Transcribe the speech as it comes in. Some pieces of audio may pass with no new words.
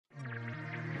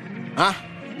Huh?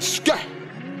 Skr.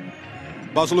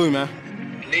 Boss Louie, man.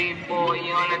 Hey,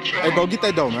 bro, get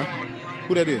that dough, man.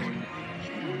 Who that is?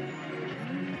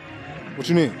 What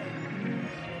you need?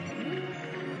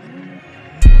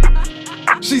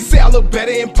 She say I look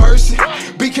better in person.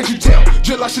 Big, can't you tell?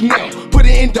 Drill like Chanel. Put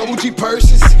it in double G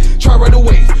purses. Try right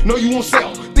away. No, you won't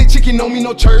sell. Thick chicken know me,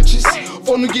 no churches.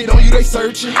 Phone to get on you, they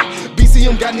searching.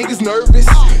 BCM got niggas nervous.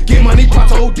 Get money,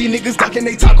 pronto. These niggas ducking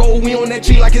they taco. We on that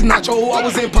cheat like it's nacho. I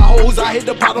was in potholes. I hit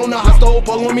the pot on the hot stove.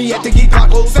 Pull on me at the geek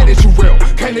tacos. Say that you real.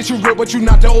 Can't that you real, but you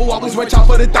not though. Always watch out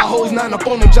for the thought hoes. 9 up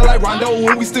on them, just like Rondo.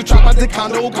 When we still trap out the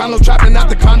condo. Condo trapping out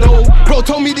the condo. Bro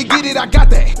told me to get it, I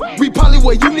got that. We probably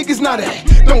where you niggas not at.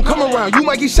 Don't come around, you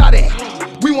might get shot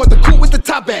at. We want the coupe with the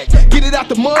top back. Get it out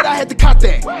the mud, I had to cop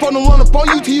that. Phone don't run up on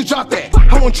you till you drop that.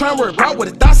 I wasn't trying to worry about what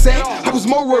a thought said. I was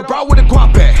more worried about what a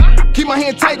guap at. Keep my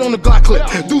hand tight on the Glock clip.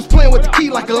 Dudes playing with the key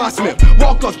like a locksmith.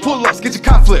 Walk ups, pull ups, get your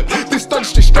cop flip. This thug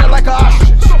shit straight like a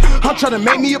ostrich. I'm trying to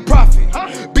make me a profit.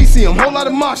 BCM, whole lot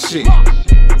of my shit.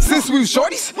 Since we was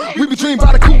shorties, we be dreaming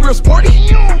about a coupe real sporty.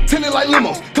 Tinted like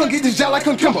limos, come get this jet like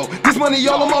on Kimbo. This money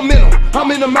all on my mental,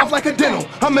 I'm in the mouth like a dental.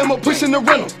 I remember pushing the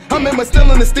rental, I remember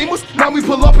stealing the steamers. Now we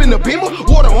pull up in the beamer,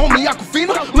 water on me,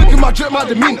 Aquafina. Look at my drip, my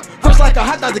demeanor, fresh like a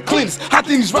hot dog the cleaners. Hot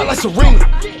things right like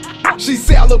Serena. She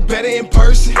say I look better in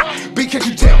person. Big, can't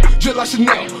you tell? Drill like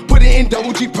Chanel, put it in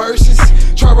double G purses.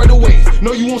 Try right away,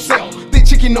 no you won't sell. Thick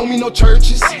chicken know me, no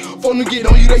churches. Phone to get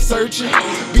on you, they searching.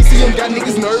 BCM got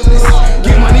niggas nervous.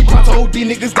 Get money pronto, these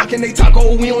niggas ducking they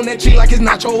taco. We on that cheat like it's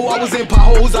nacho. I was in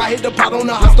potholes, I hit the pot on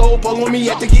the hot stove. Pull on me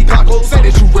at the geek tacos. Say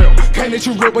that you real, can't that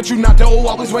you real, but you not though.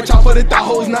 Always watch out for the thought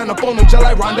hoes. 9 up on them, just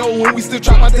like Rondo. When we still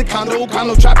trap out the condo.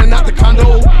 Condo trapping out the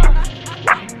condo.